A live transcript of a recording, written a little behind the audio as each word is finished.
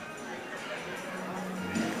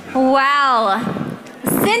Well,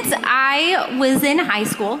 since I was in high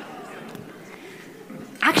school,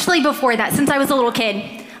 actually before that, since I was a little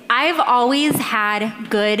kid, I've always had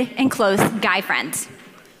good and close guy friends.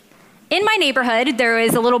 In my neighborhood, there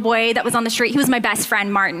was a little boy that was on the street. He was my best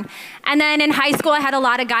friend, Martin. And then in high school, I had a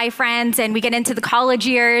lot of guy friends, and we get into the college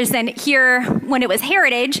years. And here, when it was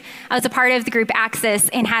Heritage, I was a part of the group Axis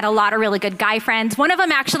and had a lot of really good guy friends. One of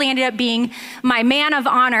them actually ended up being my man of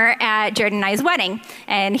honor at Jared and I's wedding.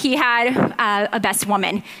 And he had a best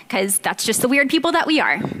woman, because that's just the weird people that we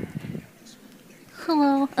are.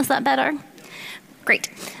 Hello, is that better? Great.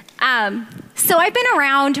 So I've been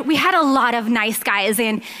around, we had a lot of nice guys,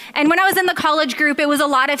 and when I was in the college group, it was a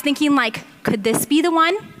lot of thinking like, could this be the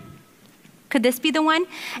one? Could this be the one?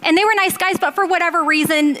 And they were nice guys, but for whatever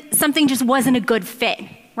reason, something just wasn't a good fit,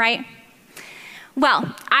 right?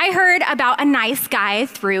 Well, I heard about a nice guy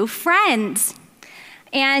through friends.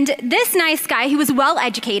 And this nice guy, he was well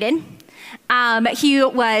educated. He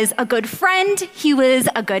was a good friend. He was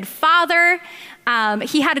a good father.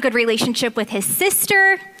 He had a good relationship with his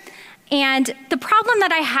sister. And the problem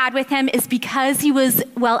that I had with him is because he was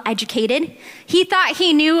well educated, he thought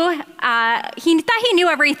he knew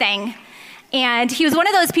everything. And he was one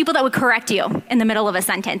of those people that would correct you in the middle of a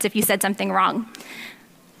sentence if you said something wrong.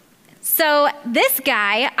 So this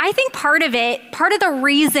guy, I think part of the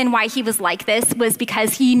reason why he was like this was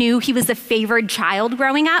because he knew he was the favored child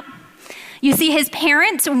growing up. You see, his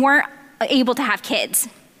parents weren't able to have kids,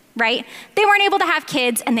 right? They weren't able to have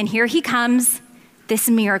kids, and then here he comes, this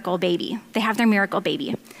miracle baby. They have their miracle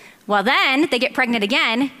baby. Well, then they get pregnant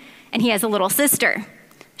again, and he has a little sister.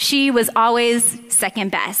 She was always second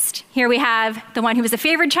best. Here we have the one who was a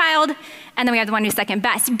favored child, and then we have the one who's second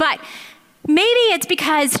best. But maybe it's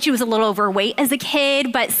because she was a little overweight as a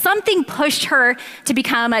kid, but something pushed her to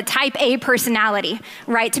become a type A personality,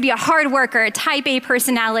 right? To be a hard worker, a type A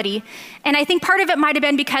personality. And I think part of it might have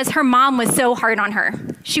been because her mom was so hard on her.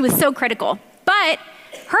 She was so critical. But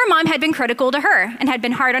her mom had been critical to her and had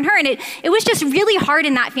been hard on her. And it was just really hard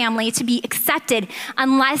in that family to be accepted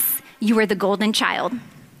unless you were the golden child.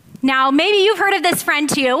 Now, maybe you've heard of this friend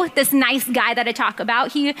too, this nice guy that I talk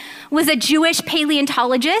about. He was a Jewish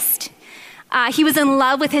paleontologist. He was in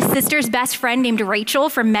love with his sister's best friend named Rachel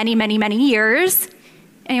for many, many, many years.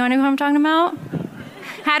 Anyone know who I'm talking about?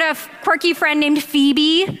 Had a quirky friend named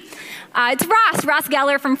Phoebe. It's Ross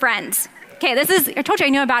Geller from Friends. Okay, I told you I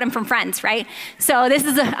knew about him from Friends, right? So this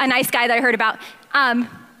is a nice guy that I heard about.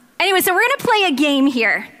 Anyway, so we're gonna play a game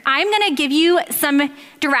here. I'm gonna give you some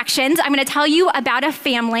directions. I'm gonna tell you about a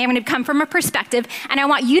family. I'm gonna come from a perspective, and I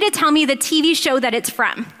want you to tell me the TV show that it's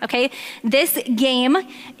from, okay? This game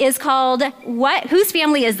is called Whose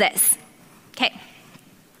Family Is This? Okay.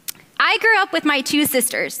 I grew up with my two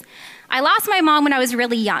sisters. I lost my mom when I was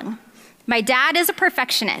really young. My dad is a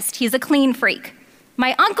perfectionist. He's a clean freak.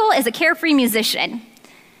 My uncle is a carefree musician.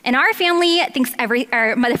 And our family thinks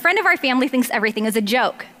the friend of our family thinks everything is a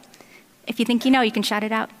joke. If you think you know, you can shout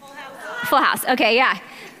it out. Full House. Okay, yeah.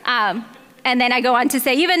 And then I go on to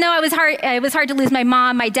say, even though it was hard to lose my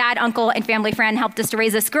mom, my dad, uncle, and family friend helped us to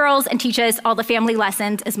raise us girls and teach us all the family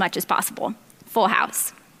lessons as much as possible. Full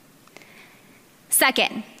House.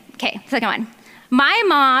 Second one. My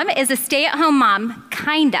mom is a stay-at-home mom,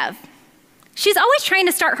 kind of. She's always trying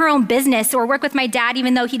to start her own business or work with my dad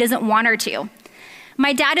even though he doesn't want her to.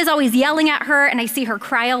 My dad is always yelling at her, and I see her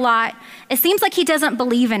cry a lot. It seems like he doesn't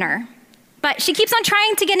believe in her. But she keeps on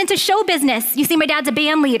trying to get into show business. You see, my dad's a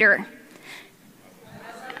band leader.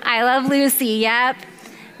 I Love Lucy, yep.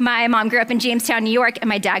 My mom grew up in Jamestown, New York, and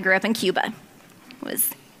my dad grew up in Cuba.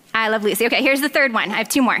 I Love Lucy. Okay, here's the third one. I have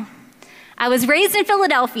two more. I was raised in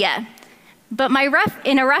Philadelphia, but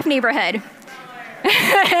in a rough neighborhood. You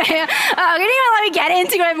didn't even let me get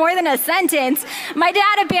into it more than a sentence. My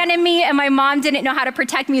dad abandoned me, and my mom didn't know how to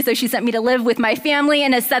protect me, so she sent me to live with my family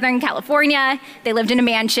in Southern California. They lived in a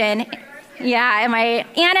mansion. Yeah, and my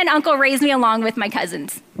aunt and uncle raised me along with my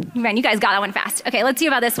cousins. Man, you guys got that one fast. Okay, let's see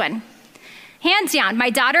about this one. Hands down, my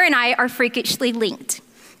daughter and I are freakishly linked.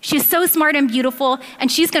 She's so smart and beautiful,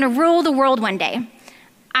 and she's gonna rule the world one day.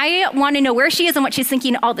 I wanna know where she is and what she's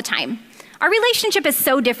thinking all the time. Our relationship is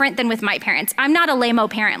so different than with my parents. I'm not a lame-o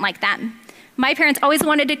parent like them. My parents always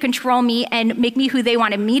wanted to control me and make me who they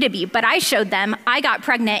wanted me to be, but I showed them I got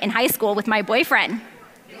pregnant in high school with my boyfriend.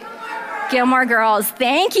 Gilmore Girls,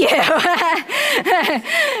 thank you.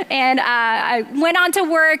 And I went on to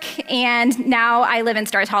work, and now I live in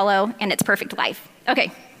Stars Hollow, and it's perfect life. Okay,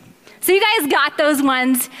 so you guys got those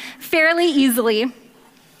ones fairly easily.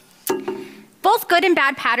 Both good and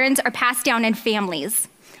bad patterns are passed down in families.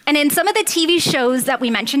 And in some of the TV shows that we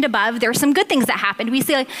mentioned above, there are some good things that happened. We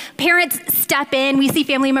see like, parents step in. We see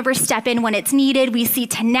family members step in when it's needed. We see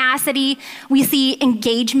tenacity. We see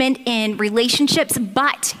engagement in relationships.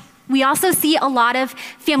 But we also see a lot of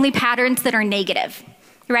family patterns that are negative,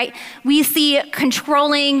 right? We see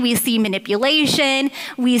controlling. We see manipulation.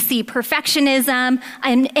 We see perfectionism,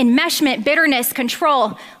 enmeshment, bitterness,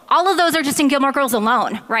 control. All of those are just in Gilmore Girls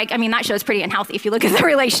alone, right? I mean, that show's pretty unhealthy if you look at the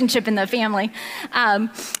relationship in the family.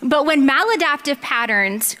 But when maladaptive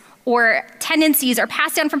patterns or tendencies are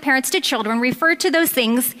passed down from parents to children, refer to those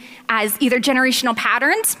things as either generational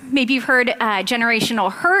patterns, maybe you've heard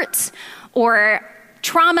generational hurts, or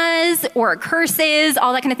traumas, or curses,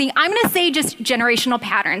 all that kind of thing. I'm gonna say just generational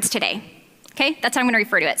patterns today, okay? That's how I'm gonna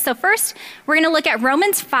refer to it. So first, we're gonna look at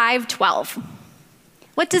Romans 5:12.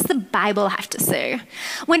 What does the Bible have to say?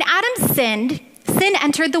 When Adam sinned, sin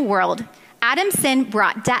entered the world. Adam's sin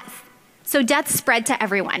brought death. So death spread to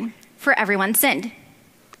everyone, for everyone sinned.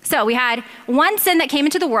 So we had one sin that came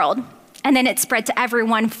into the world, and then it spread to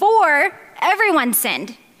everyone, for everyone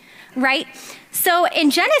sinned, right? So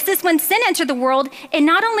in Genesis, when sin entered the world, it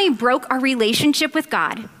not only broke our relationship with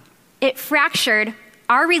God, it fractured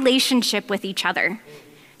our relationship with each other.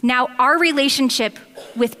 Now our relationship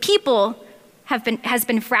with people has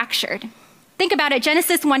been fractured. Think about it,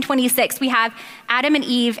 Genesis 1:26, we have Adam and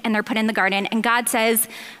Eve and they're put in the garden and God says,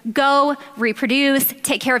 go, reproduce,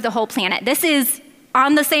 take care of the whole planet. This is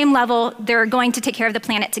on the same level, they're going to take care of the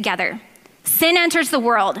planet together. Sin enters the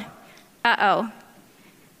world. Uh-oh,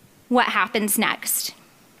 what happens next?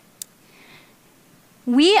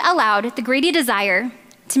 We allowed the greedy desire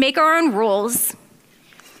to make our own rules,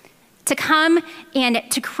 to come and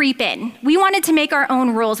to creep in. We wanted to make our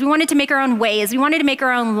own rules. We wanted to make our own ways. We wanted to make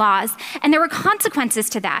our own laws. And there were consequences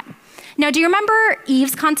to that. Now, do you remember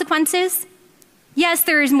Eve's consequences? Yes,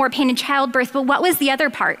 there is more pain in childbirth, but what was the other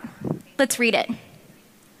part? Let's read it.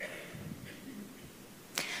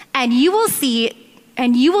 And you will see,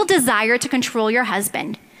 and you will desire to control your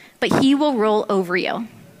husband, but he will rule over you.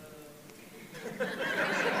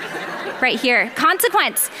 Right here,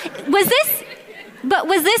 consequence. Was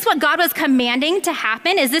this what God was commanding to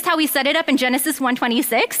happen? Is this how he set it up in Genesis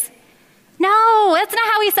 1:26? No, that's not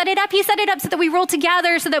how he set it up. He set it up so that we rule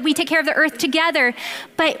together, so that we take care of the earth together.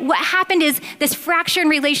 But what happened is this fractured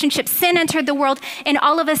relationship, sin entered the world, and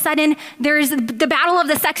all of a sudden there's the battle of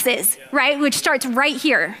the sexes, right? Which starts right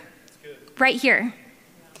here, right here.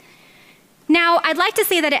 Now, I'd like to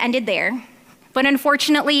say that it ended there, but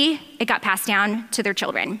unfortunately, it got passed down to their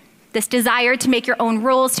children. This desire to make your own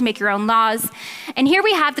rules, to make your own laws. And here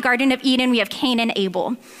we have the Garden of Eden, we have Cain and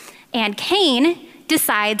Abel. And Cain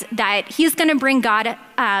decides that he's gonna bring God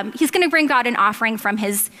an offering from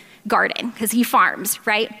his garden, because he farms,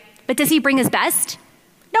 right? But does he bring his best?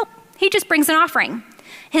 Nope, he just brings an offering.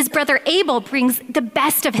 His brother Abel brings the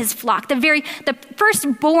best of his flock, the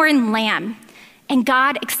firstborn lamb. And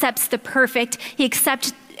God accepts the perfect, he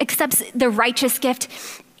accepts the righteous gift,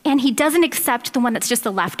 and he doesn't accept the one that's just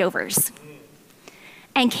the leftovers.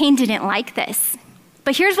 And Cain didn't like this.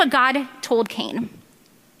 But here's what God told Cain.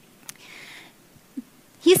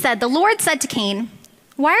 He said, the Lord said to Cain,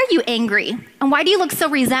 why are you angry? And why do you look so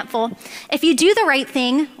resentful? If you do the right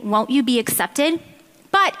thing, won't you be accepted?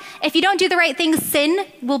 But if you don't do the right thing, sin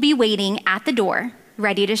will be waiting at the door,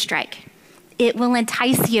 ready to strike. It will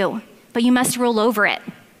entice you, but you must rule over it.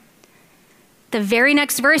 The very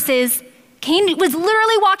next verse is, Cain was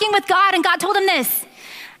literally walking with God and God told him this.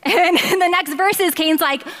 And the next verse is Cain's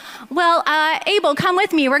like, well, Abel, come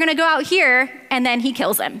with me. We're gonna go out here. And then he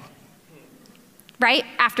kills him, right?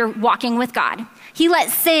 After walking with God. He let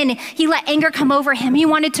anger come over him. He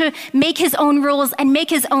wanted to make his own rules and make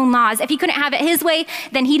his own laws. If he couldn't have it his way,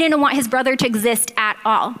 then he didn't want his brother to exist at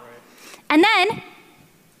all. And then,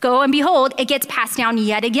 go and behold, it gets passed down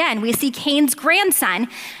yet again. We see Cain's grandson.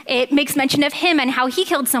 It makes mention of him and how he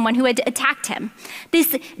killed someone who had attacked him. This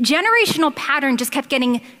generational pattern just kept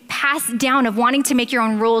getting passed down of wanting to make your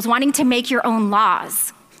own rules, wanting to make your own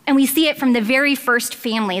laws. And we see it from the very first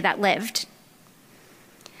family that lived.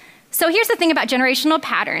 So here's the thing about generational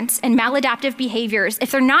patterns and maladaptive behaviors. If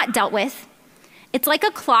they're not dealt with, it's like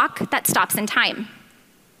a clock that stops in time.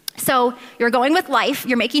 So you're going with life,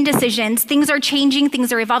 you're making decisions, things are changing,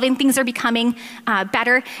 things are evolving, things are becoming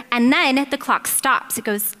better, and then the clock stops. It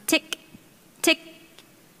goes tick, tick,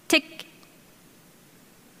 tick,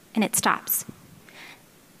 and it stops.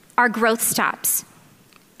 Our growth stops.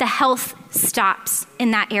 The health stops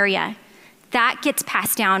in that area. That gets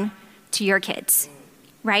passed down to your kids,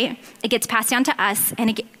 right? It gets passed down to us,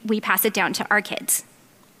 and we pass it down to our kids.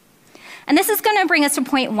 And this is gonna bring us to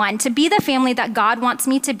point one. To be the family that God wants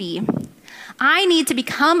me to be, I need to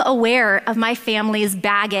become aware of my family's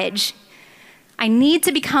baggage. I need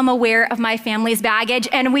to become aware of my family's baggage,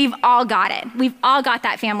 and we've all got it. We've all got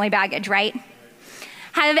that family baggage, right?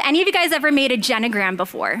 Have any of you guys ever made a genogram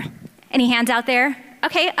before? Any hands out there?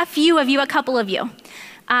 Okay, a few of you, a couple of you.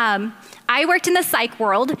 I worked in the psych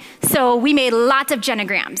world, so we made lots of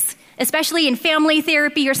genograms, especially in family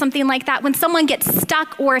therapy or something like that. When someone gets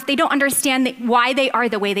stuck or if they don't understand why they are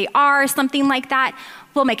the way they are, something like that,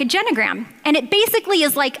 we'll make a genogram. And it basically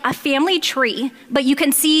is like a family tree, but you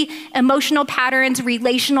can see emotional patterns,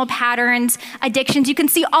 relational patterns, addictions. You can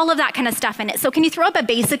see all of that kind of stuff in it. So can you throw up a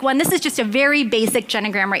basic one? This is just a very basic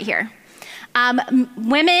genogram right here.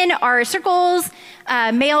 Women are circles,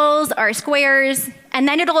 males are squares, and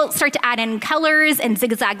then it'll start to add in colors and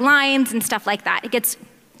zigzag lines and stuff like that. It gets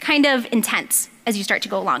kind of intense as you start to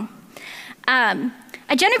go along. A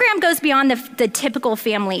genogram goes beyond the typical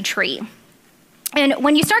family tree. And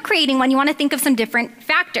when you start creating one, you want to think of some different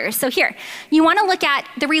factors. So here, you want to look at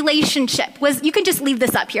the relationship. You can just leave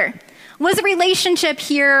this up here. Was the relationship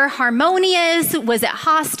here harmonious? Was it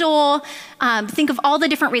hostile? Think of all the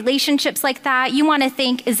different relationships like that. You want to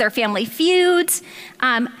think, is there family feuds?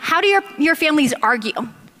 How do your families argue?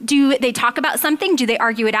 Do they talk about something? Do they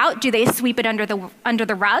argue it out? Do they sweep it under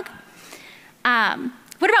the rug?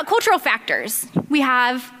 What about cultural factors? We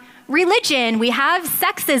have religion, we have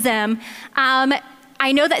sexism.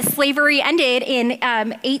 I know that slavery ended in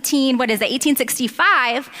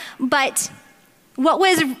 1865, but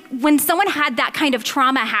when someone had that kind of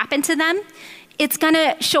trauma happen to them, it's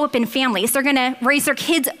gonna show up in families. They're gonna raise their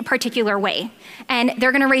kids a particular way, and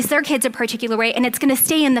they're gonna raise their kids a particular way, and it's gonna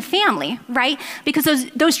stay in the family, right? Because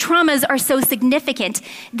those traumas are so significant,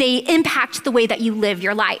 they impact the way that you live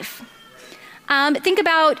your life. Think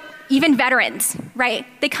about even veterans, right?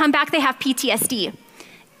 They come back, they have PTSD.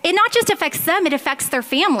 It not just affects them, it affects their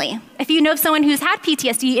family. If you know someone who's had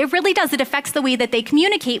PTSD, it really does. It affects the way that they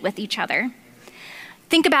communicate with each other.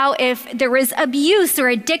 Think about if there was abuse or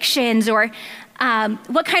addictions, or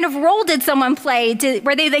what kind of role did someone play?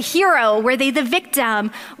 Were they the hero? Were they the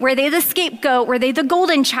victim? Were they the scapegoat? Were they the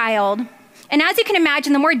golden child? And as you can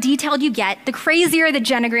imagine, the more detailed you get, the crazier the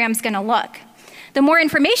genogram's gonna look. The more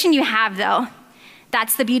information you have, though,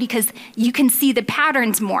 that's the beauty, because you can see the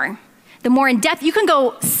patterns more. The more in depth, you can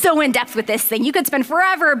go so in depth with this thing. You could spend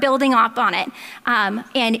forever building up on it.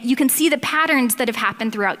 And you can see the patterns that have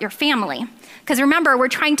happened throughout your family. Because remember, we're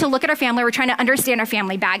trying to look at our family, we're trying to understand our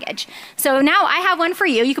family baggage. So now I have one for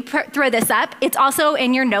you. You could throw this up. It's also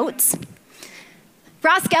in your notes.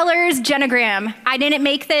 Ross Geller's genogram. I didn't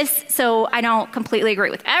make this, so I don't completely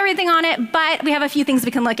agree with everything on it, but we have a few things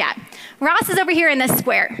we can look at. Ross is over here in this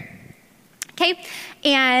square. Okay,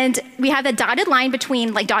 and we have a dotted line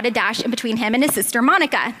between, like dotted dash in between him and his sister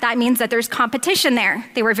Monica. That means that there's competition there.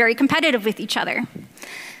 They were very competitive with each other.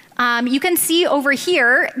 You can see over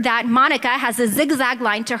here that Monica has a zigzag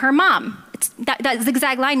line to her mom. That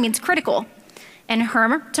zigzag line means critical. And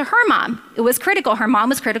her to her mom, it was critical. Her mom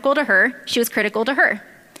was critical to her. She was critical to her.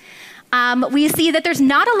 We see that there's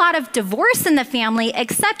not a lot of divorce in the family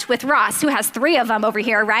except with Ross, who has 3 of them over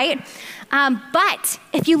here, right? But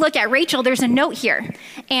if you look at Rachel, there's a note here.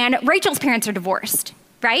 And Rachel's parents are divorced,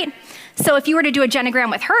 right? So if you were to do a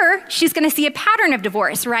genogram with her, she's gonna see a pattern of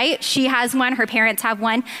divorce, right? She has one, her parents have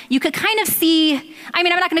one. You could kind of see, I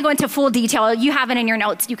mean, I'm not gonna go into full detail. You have it in your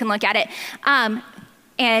notes, you can look at it.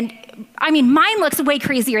 And I mean, mine looks way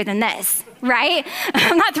crazier than this, right?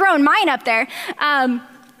 I'm not throwing mine up there.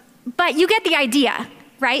 But you get the idea,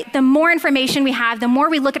 right? The more information we have, the more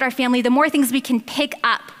we look at our family, the more things we can pick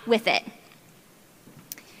up with it.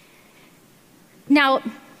 Now,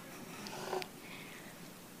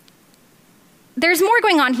 there's more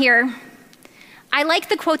going on here. I like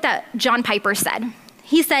the quote that John Piper said.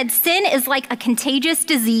 He said, "Sin is like a contagious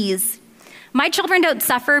disease. My children don't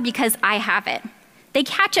suffer because I have it. They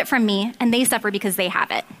catch it from me, and they suffer because they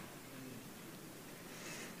have it."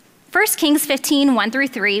 1 Kings 15, 1 through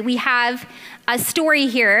 3, we have a story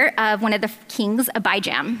here of one of the kings,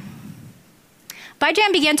 Abijam.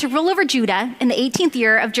 Abijam began to rule over Judah in the 18th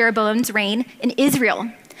year of Jeroboam's reign in Israel.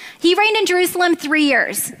 He reigned in Jerusalem 3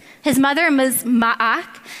 years. His mother was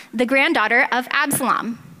Ma'ach, the granddaughter of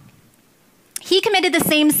Absalom. He committed the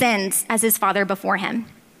same sins as his father before him,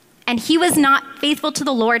 and he was not faithful to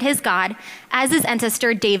the Lord his God as his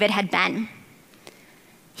ancestor David had been.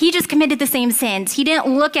 He just committed the same sins. He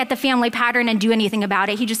didn't look at the family pattern and do anything about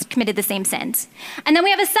it. He just committed the same sins. And then we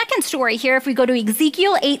have a second story here. If we go to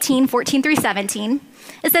Ezekiel 18, 14 through 17,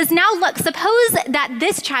 it says, "Now look, suppose that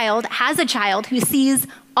this child has a child who sees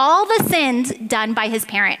all the sins done by his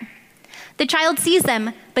parent. The child sees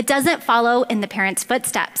them, but doesn't follow in the parent's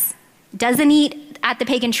footsteps. doesn't eat at the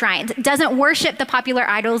pagan shrines, doesn't worship the popular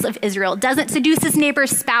idols of Israel, doesn't seduce his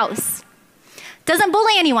neighbor's spouse, doesn't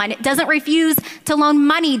bully anyone, doesn't refuse to loan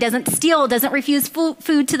money, doesn't steal, doesn't refuse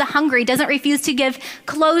food to the hungry, doesn't refuse to give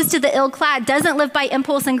clothes to the ill-clad, doesn't live by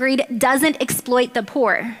impulse and greed, doesn't exploit the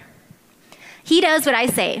poor. He does what I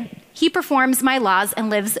say. He performs my laws and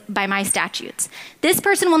lives by my statutes. This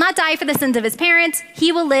person will not die for the sins of his parents.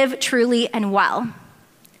 He will live truly and well.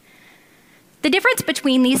 The difference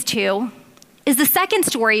between these two is the second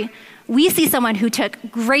story. We see someone who took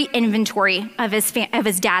great inventory of his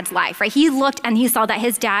dad's life, right? He looked and he saw that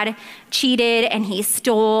his dad cheated and he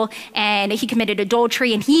stole and he committed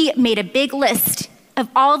adultery, and he made a big list of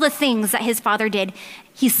all the things that his father did.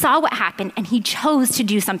 He saw what happened and he chose to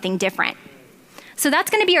do something different. So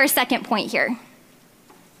that's going to be our second point here.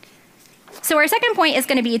 So our second point is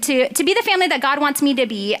going to be to be the family that God wants me to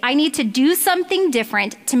be, I need to do something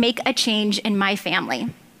different to make a change in my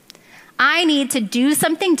family. I need to do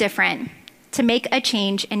something different to make a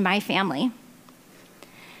change in my family.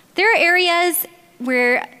 There are areas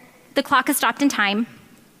where the clock has stopped in time.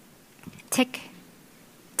 Tick,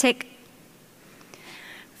 tick.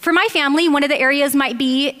 For my family, one of the areas might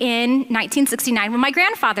be in 1969 when my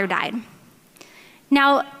grandfather died.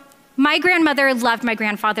 Now, my grandmother loved my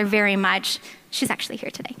grandfather very much. She's actually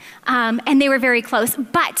here today. And they were very close.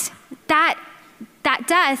 But that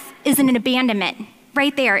death is an abandonment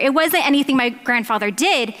right there. It wasn't anything my grandfather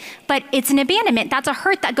did, but it's an abandonment. That's a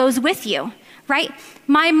hurt that goes with you, right?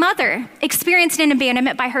 My mother experienced an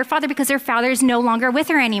abandonment by her father because her father's no longer with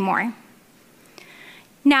her anymore.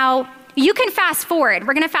 Now, you can fast forward.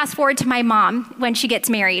 We're going to fast forward to my mom when she gets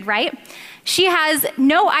married, right? She has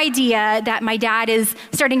no idea that my dad is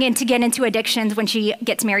starting to get into addictions when she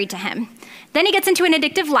gets married to him. Then he gets into an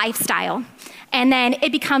addictive lifestyle, and then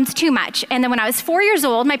it becomes too much. And then when I was 4 years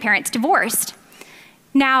old, my parents divorced.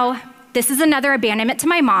 Now, this is another abandonment to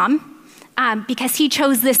my mom because he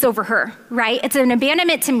chose this over her, right? It's an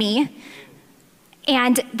abandonment to me.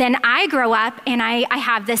 And then I grow up and I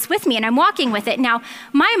have this with me and I'm walking with it. Now,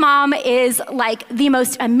 my mom is like the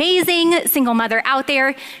most amazing single mother out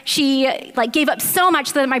there. She gave up so much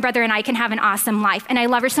so that my brother and I can have an awesome life. And I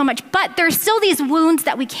love her so much. But there's still these wounds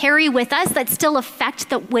that we carry with us that still affect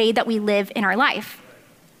the way that we live in our life.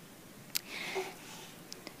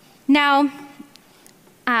 Now,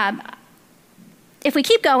 if we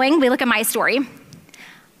keep going, we look at my story.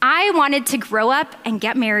 I wanted to grow up and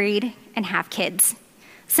get married and have kids.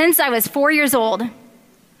 Since I was 4 years old,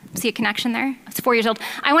 see a connection there? I was 4 years old.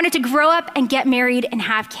 I wanted to grow up and get married and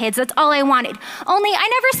have kids. That's all I wanted. Only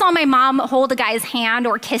I never saw my mom hold a guy's hand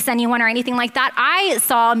or kiss anyone or anything like that. I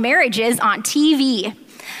saw marriages on TV.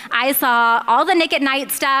 I saw all the Nick at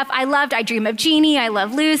Night stuff. I Dream of Jeannie. I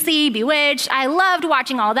love Lucy, Bewitched. I loved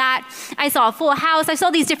watching all that. I saw Full House. I saw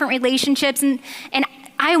these different relationships, and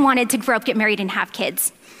I wanted to grow up, get married, and have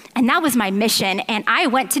kids. And that was my mission, and I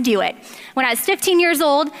went to do it. When I was 15 years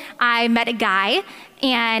old, I met a guy,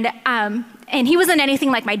 and he wasn't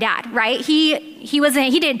anything like my dad, right? He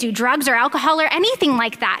didn't do drugs or alcohol or anything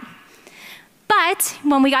like that. But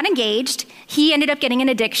when we got engaged, he ended up getting an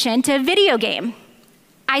addiction to a video game.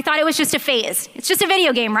 I thought it was just a phase. It's just a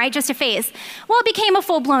video game, right? Just a phase. Well, it became a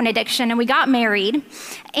full-blown addiction, and we got married,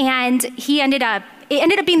 and it ended up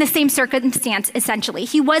being the same circumstance, essentially.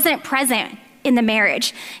 He wasn't present in the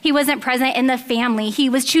marriage. He wasn't present in the family. He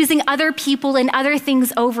was choosing other people and other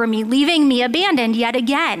things over me, leaving me abandoned yet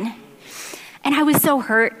again. And I was so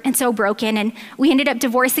hurt and so broken, and we ended up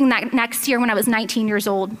divorcing that next year when I was 19 years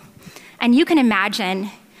old. And you can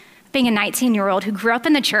imagine being a 19-year-old who grew up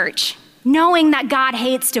in the church, knowing that God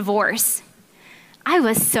hates divorce. I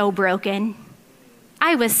was so broken.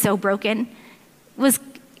 I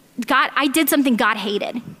did something God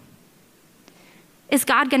hated. Is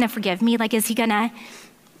God gonna forgive me?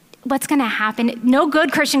 What's gonna happen? No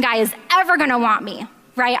good Christian guy is ever gonna want me,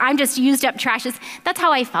 right? I'm just used up trash. That's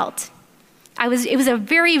how I felt. It was a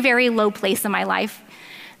very, very low place in my life.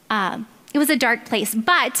 It was a dark place,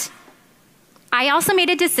 but I also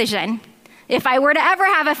made a decision. If I were to ever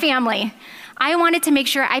have a family, I wanted to make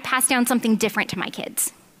sure I passed down something different to my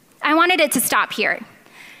kids. I wanted it to stop here.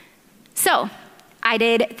 So I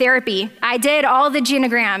did therapy. I did all the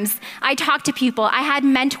genograms. I talked to people. I had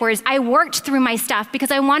mentors. I worked through my stuff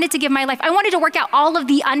because I wanted to give my life. I wanted to work out all of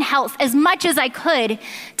the unhealth as much as I could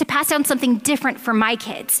to pass down something different for my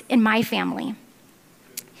kids in my family.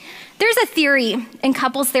 There's a theory in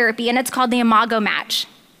couples therapy, and it's called the imago match.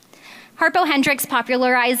 Harpo Hendricks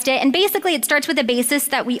popularized it, and basically it starts with the basis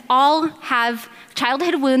that we all have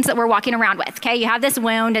childhood wounds that we're walking around with, okay? You have this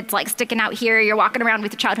wound, it's sticking out here, you're walking around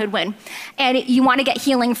with a childhood wound, and you want to get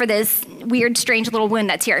healing for this weird, strange little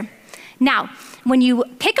wound that's here. Now, when you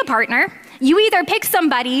pick a partner, you either pick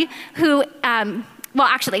somebody who,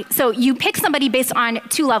 so you pick somebody based on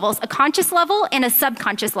two levels, a conscious level and a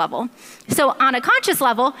subconscious level. So on a conscious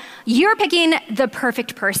level, you're picking the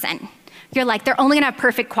perfect person. You're like, they're only gonna have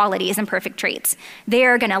perfect qualities and perfect traits.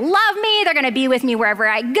 They're gonna love me, they're gonna be with me wherever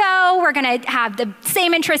I go, we're gonna have the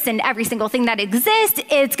same interests in every single thing that exists,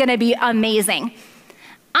 it's gonna be amazing.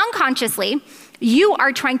 Unconsciously, you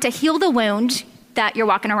are trying to heal the wound that you're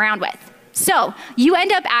walking around with. So you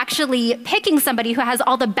end up actually picking somebody who has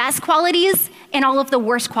all the best qualities and all of the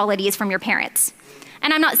worst qualities from your parents.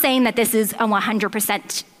 And I'm not saying that this is a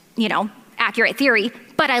 100%, accurate theory,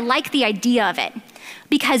 but I like the idea of it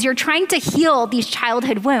because you're trying to heal these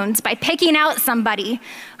childhood wounds by picking out somebody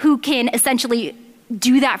who can essentially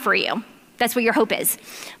do that for you. That's what your hope is.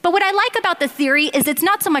 But what I like about the theory is it's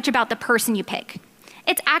not so much about the person you pick.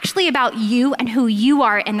 It's actually about you and who you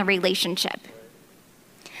are in the relationship.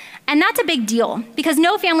 And that's a big deal because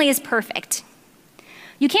no family is perfect.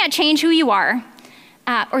 You can't change who you are,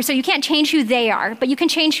 you can't change who they are, but you can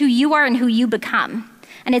change who you are and who you become.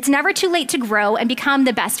 And it's never too late to grow and become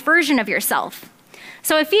the best version of yourself.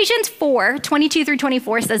 So Ephesians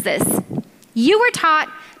 4:22-24 says this, "You were taught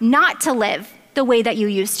not to live the way that you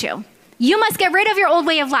used to. You must get rid of your old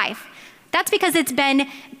way of life." That's because it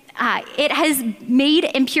has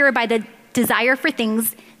made impure by the desire for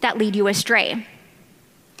things that lead you astray.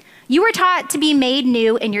 You were taught to be made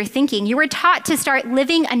new in your thinking. You were taught to start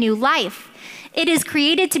living a new life. It is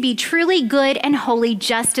created to be truly good and holy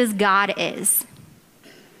just as God is.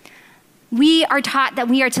 We are taught that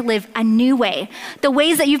we are to live a new way. The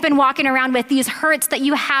ways that you've been walking around with, these hurts that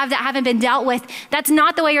you have that haven't been dealt with, that's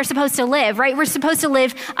not the way you're supposed to live, right? We're supposed to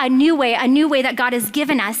live a new way that God has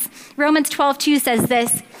given us. Romans 12:2 says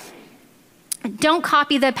this, "Don't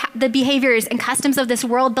copy the behaviors and customs of this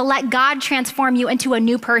world, but let God transform you into a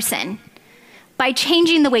new person by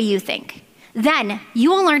changing the way you think. Then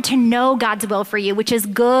you will learn to know God's will for you, which is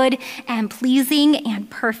good and pleasing and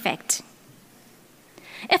perfect."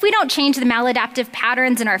 If we don't change the maladaptive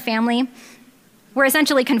patterns in our family, we're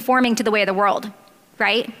essentially conforming to the way of the world,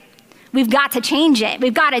 right? We've got to change it.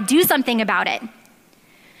 We've got to do something about it.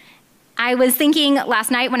 I was thinking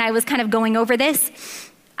last night when I was kind of going over this,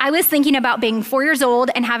 I was thinking about being 4 years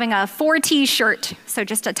old and having a 4T shirt. So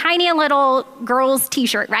just a tiny little girl's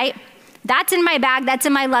t-shirt, right? That's in my bag, that's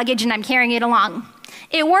in my luggage, and I'm carrying it along.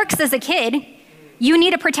 It works as a kid. You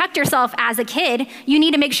need to protect yourself as a kid. You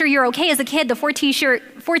need to make sure you're okay as a kid. The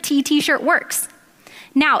 4T t-shirt works.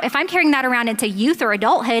 Now, if I'm carrying that around into youth or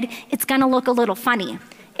adulthood, it's gonna look a little funny.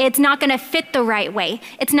 It's not gonna fit the right way.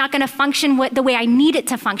 It's not gonna function the way I need it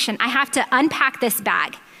to function. I have to unpack this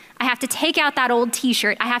bag. I have to take out that old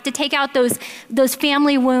t-shirt. I have to take out those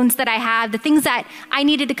family wounds that I have, the things that I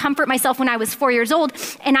needed to comfort myself when I was 4 years old,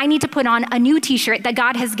 and I need to put on a new t-shirt that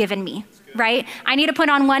God has given me, right? I need to put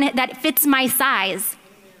on one that fits my size.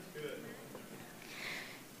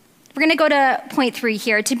 We're gonna go to point 3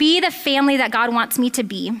 here. To be the family that God wants me to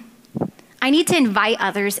be, I need to invite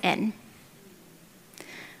others in.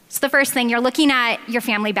 So the first thing, you're looking at your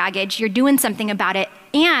family baggage, you're doing something about it,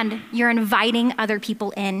 and you're inviting other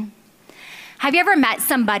people in. Have you ever met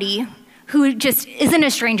somebody who just isn't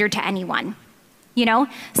a stranger to anyone?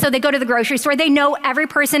 So they go to the grocery store, they know every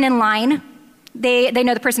person in line. They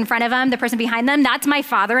know the person in front of them, the person behind them. That's my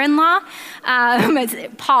father-in-law,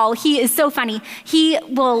 Paul. He is so funny. He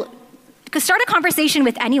will start a conversation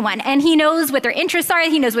with anyone, and he knows what their interests are,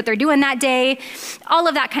 he knows what they're doing that day, all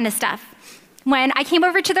of that kind of stuff. When I came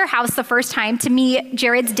over to their house the first time to meet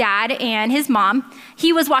Jared's dad and his mom,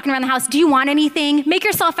 he was walking around the house, "Do you want anything? Make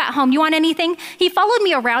yourself at home. You want anything?" He followed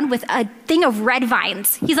me around with a thing of red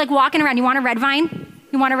vines. He's like walking around, "You want a red vine?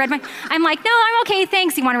 You want a red vine?" I'm like, "No, I'm okay,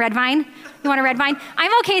 thanks. You want a red vine? You want a red vine?"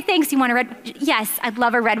 "I'm okay, thanks. You want a red?" "Yes, I'd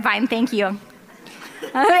love a red vine, thank you."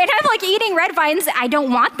 And I'm like eating red vines. I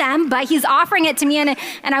don't want them, but he's offering it to me, and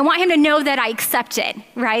I want him to know that I accept it,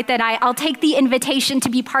 right? That I'll take the invitation to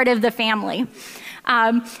be part of the family.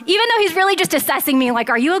 Even though he's really just assessing me, like,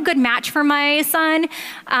 are you a good match for my son?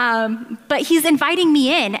 But he's inviting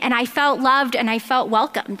me in, and I felt loved and I felt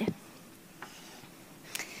welcomed.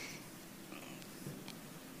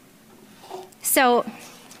 So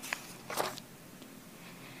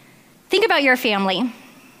think about your family.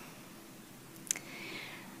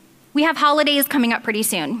 We have holidays coming up pretty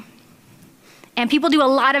soon. And people do a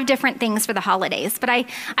lot of different things for the holidays. But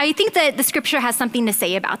I think that the scripture has something to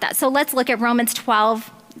say about that. So let's look at Romans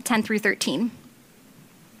 12:10-13.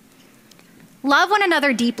 "Love one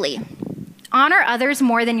another deeply. Honor others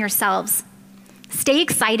more than yourselves. Stay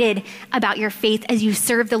excited about your faith as you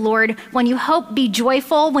serve the Lord. When you hope, be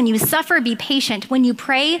joyful. When you suffer, be patient. When you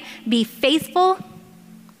pray, be faithful.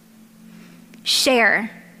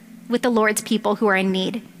 Share with the Lord's people who are in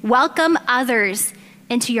need. Welcome others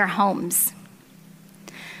into your homes.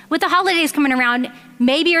 With the holidays coming around,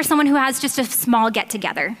 maybe you're someone who has just a small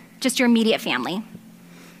get-together, just your immediate family.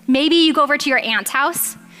 Maybe you go over to your aunt's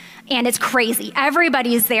house and it's crazy.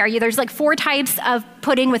 Everybody's there. There's like 4 types of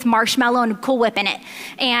pudding with marshmallow and Cool Whip in it.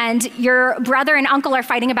 And your brother and uncle are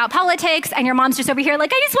fighting about politics, and your mom's just over here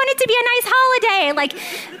like, I just want it to be a nice holiday.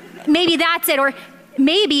 Like, maybe that's it. Or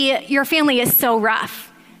maybe your family is so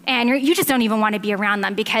rough and you just don't even want to be around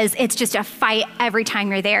them because it's just a fight every time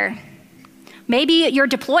you're there. Maybe you're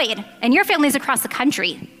deployed and your family's across the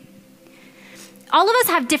country. All of us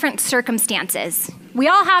have different circumstances. We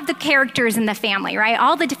all have the characters in the family, right?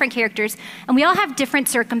 All the different characters, and we all have different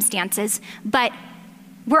circumstances, but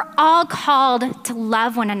we're all called to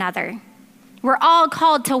love one another. We're all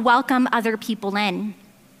called to welcome other people in.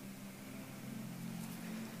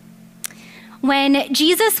 When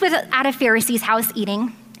Jesus was at a Pharisee's house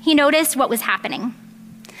eating, he noticed what was happening.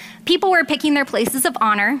 People were picking their places of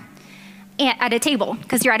honor at a table,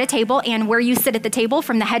 because you're at a table, and where you sit at the table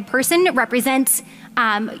from the head person represents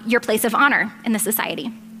your place of honor in the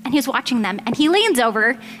society. And he's watching them, and he leans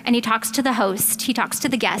over and he talks to the host. He talks to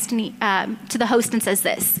the guest and to the host and says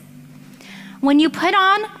this: when you put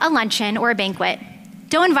on a luncheon or a banquet,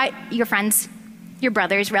 don't invite your friends, your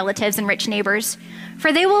brothers, relatives, and rich neighbors,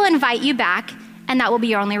 for they will invite you back, and that will be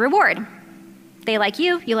your only reward. They like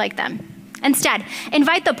you, you like them. Instead,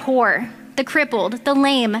 invite the poor, the crippled, the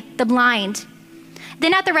lame, the blind.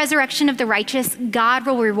 Then at the resurrection of the righteous, God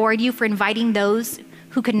will reward you for inviting those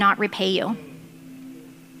who could not repay you.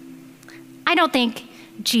 I don't think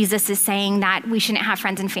Jesus is saying that we shouldn't have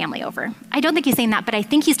friends and family over. I don't think he's saying that, but I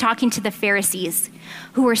think he's talking to the Pharisees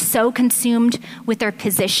who were so consumed with their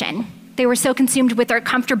position. They were so consumed with their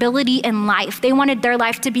comfortability in life. They wanted their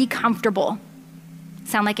life to be comfortable.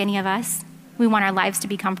 Sound like any of us? We want our lives to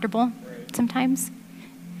be comfortable sometimes.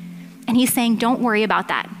 And he's saying, don't worry about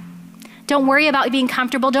that. Don't worry about being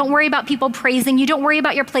comfortable. Don't worry about people praising you. Don't worry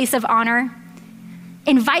about your place of honor.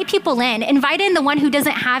 Invite people in. Invite in the one who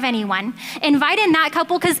doesn't have anyone. Invite in that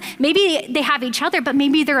couple because maybe they have each other, but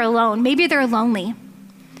maybe they're alone. Maybe they're lonely.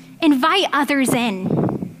 Invite others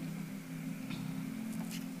in.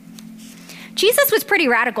 Jesus was pretty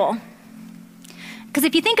radical. Because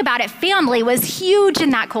if you think about it, family was huge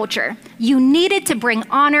in that culture. You needed to bring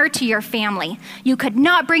honor to your family. You could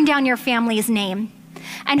not bring down your family's name.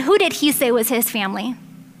 And who did he say was his family?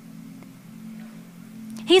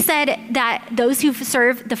 He said that those who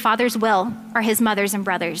serve the Father's will are his mothers and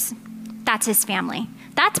brothers. That's his family.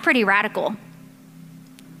 That's pretty radical.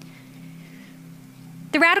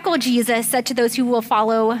 The radical Jesus said to those who will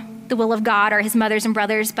follow the will of God are his mothers and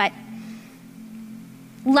brothers, but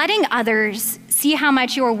letting others see how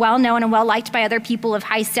much you are well known and well liked by other people of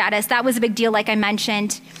high status, that was a big deal, like I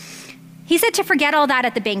mentioned. He said to forget all that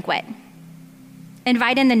at the banquet.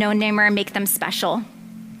 Invite in the no-namer and make them special.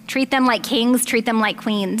 Treat them like kings, treat them like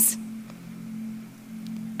queens.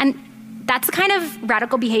 And that's the kind of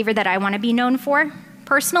radical behavior that I want to be known for,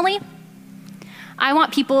 personally. I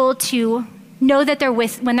want people to know that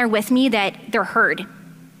when they're with me, that they're heard,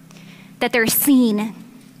 that they're seen,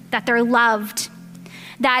 that they're loved,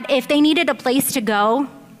 that if they needed a place to go,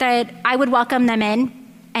 that I would welcome them in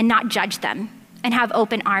and not judge them and have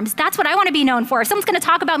open arms. That's what I want to be known for. If someone's going to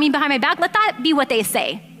talk about me behind my back, let that be what they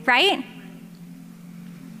say, right?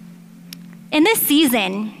 In this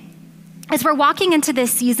season, as we're walking into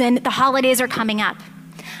this season, the holidays are coming up.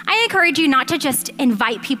 I encourage you not to just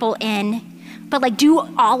invite people in, but do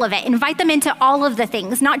all of it. Invite them into all of the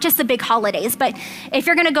things, not just the big holidays. But if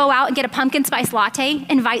you're gonna go out and get a pumpkin spice latte,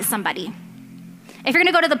 invite somebody. If you're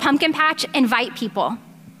gonna go to the pumpkin patch, invite people.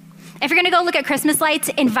 If you're gonna go look at Christmas lights,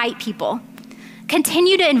 invite people.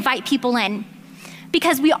 Continue to invite people in,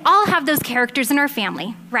 because we all have those characters in our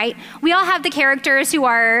family, right? We all have the characters who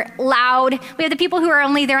are loud. We have the people who are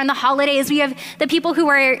only there on the holidays. We have the people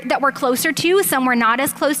that we're closer to, some we're not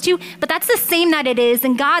as close to, but that's the same that it is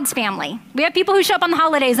in God's family. We have people who show up on the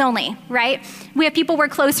holidays only, right? We have people we're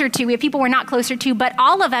closer to. We have people we're not closer to, but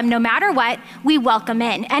all of them, no matter what, we welcome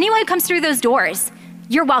in. Anyone who comes through those doors,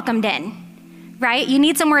 you're welcomed in, right? You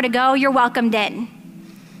need somewhere to go, you're welcomed in.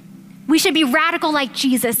 We should be radical like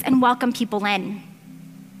Jesus and welcome people in.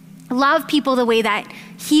 Love people the way that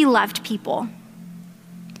he loved people.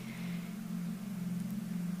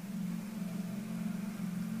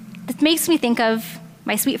 This makes me think of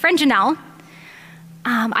my sweet friend Janelle.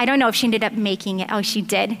 I don't know if she ended up making it. Oh, she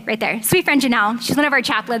did, right there. Sweet friend Janelle. She's one of our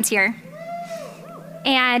chaplains here.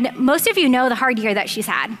 And most of you know the hard year that she's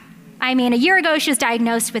had. I mean, a year ago, she was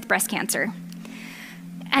diagnosed with breast cancer.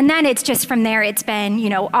 And then it's just from there, it's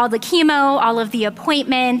been, all the chemo, all of the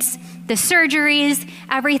appointments, the surgeries,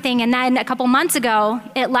 everything. And then a couple months ago,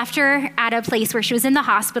 it left her at a place where she was in the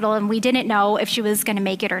hospital and we didn't know if she was gonna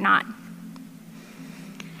make it or not.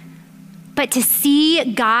 But to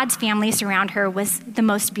see God's family surround her was the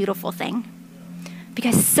most beautiful thing.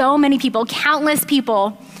 Because so many people, countless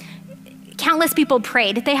people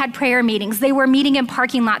prayed. They had prayer meetings. They were meeting in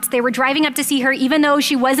parking lots. They were driving up to see her even though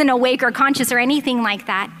she wasn't awake or conscious or anything like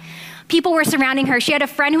that. People were surrounding her. She had a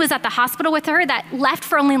friend who was at the hospital with her that left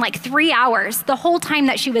for only like 3 hours the whole time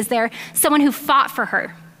that she was there, someone who fought for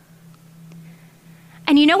her.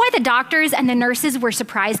 And you know why the doctors and the nurses were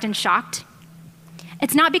surprised and shocked?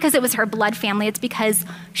 It's not because it was her blood family. It's because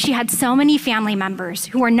she had so many family members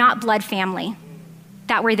who were not blood family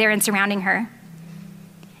that were there and surrounding her.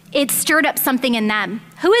 It stirred up something in them.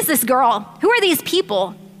 Who is this girl? Who are these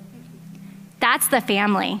people? That's the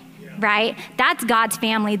family, right? That's God's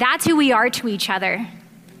family. That's who we are to each other.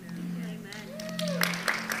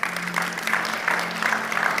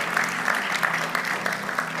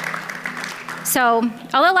 So,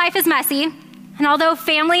 although life is messy, and although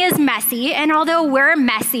family is messy, and although we're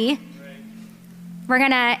messy, we're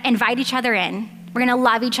gonna invite each other in. We're gonna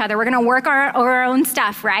love each other. We're gonna work our own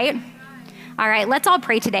stuff, right? All right, let's all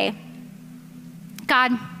pray today.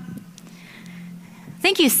 God,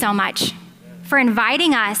 thank you so much for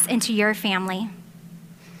inviting us into your family.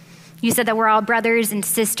 You said that we're all brothers and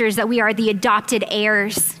sisters, that we are the adopted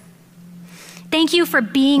heirs. Thank you for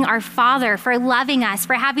being our Father, for loving us,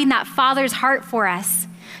 for having that Father's heart for us,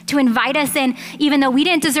 to invite us in, even though we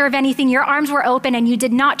didn't deserve anything. Your arms were open and you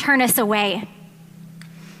did not turn us away.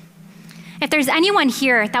 If there's anyone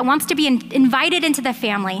here that wants to be invited into the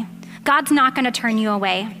family, God's not going to turn you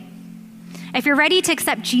away. If you're ready to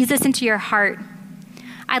accept Jesus into your heart,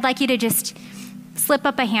 I'd like you to just slip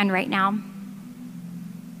up a hand right now.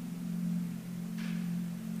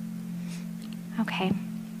 Okay.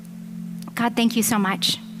 God, thank you so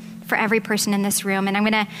much for every person in this room. And I'm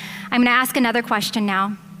gonna ask another question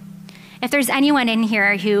now. If there's anyone in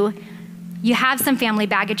here who you have some family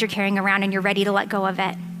baggage you're carrying around and you're ready to let go of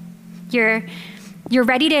it, you're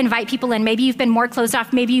ready to invite people in. Maybe you've been more closed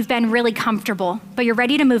off. Maybe you've been really comfortable, but you're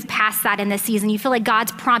ready to move past that in this season. You feel like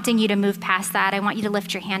God's prompting you to move past that. I want you to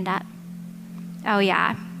lift your hand up. Oh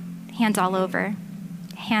yeah, hands all over.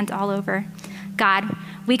 Hands all over. God,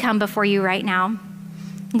 we come before you right now.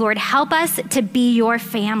 Lord, help us to be your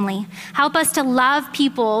family. Help us to love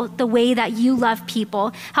people the way that you love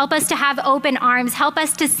people. Help us to have open arms. Help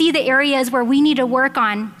us to see the areas where we need to work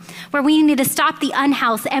on, where we need to stop the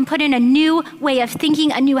unhealth and put in a new way of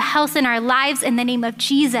thinking, a new health in our lives in the name of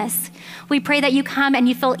Jesus. We pray that you come and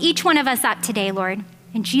you fill each one of us up today, Lord.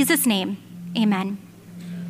 In Jesus' name, amen.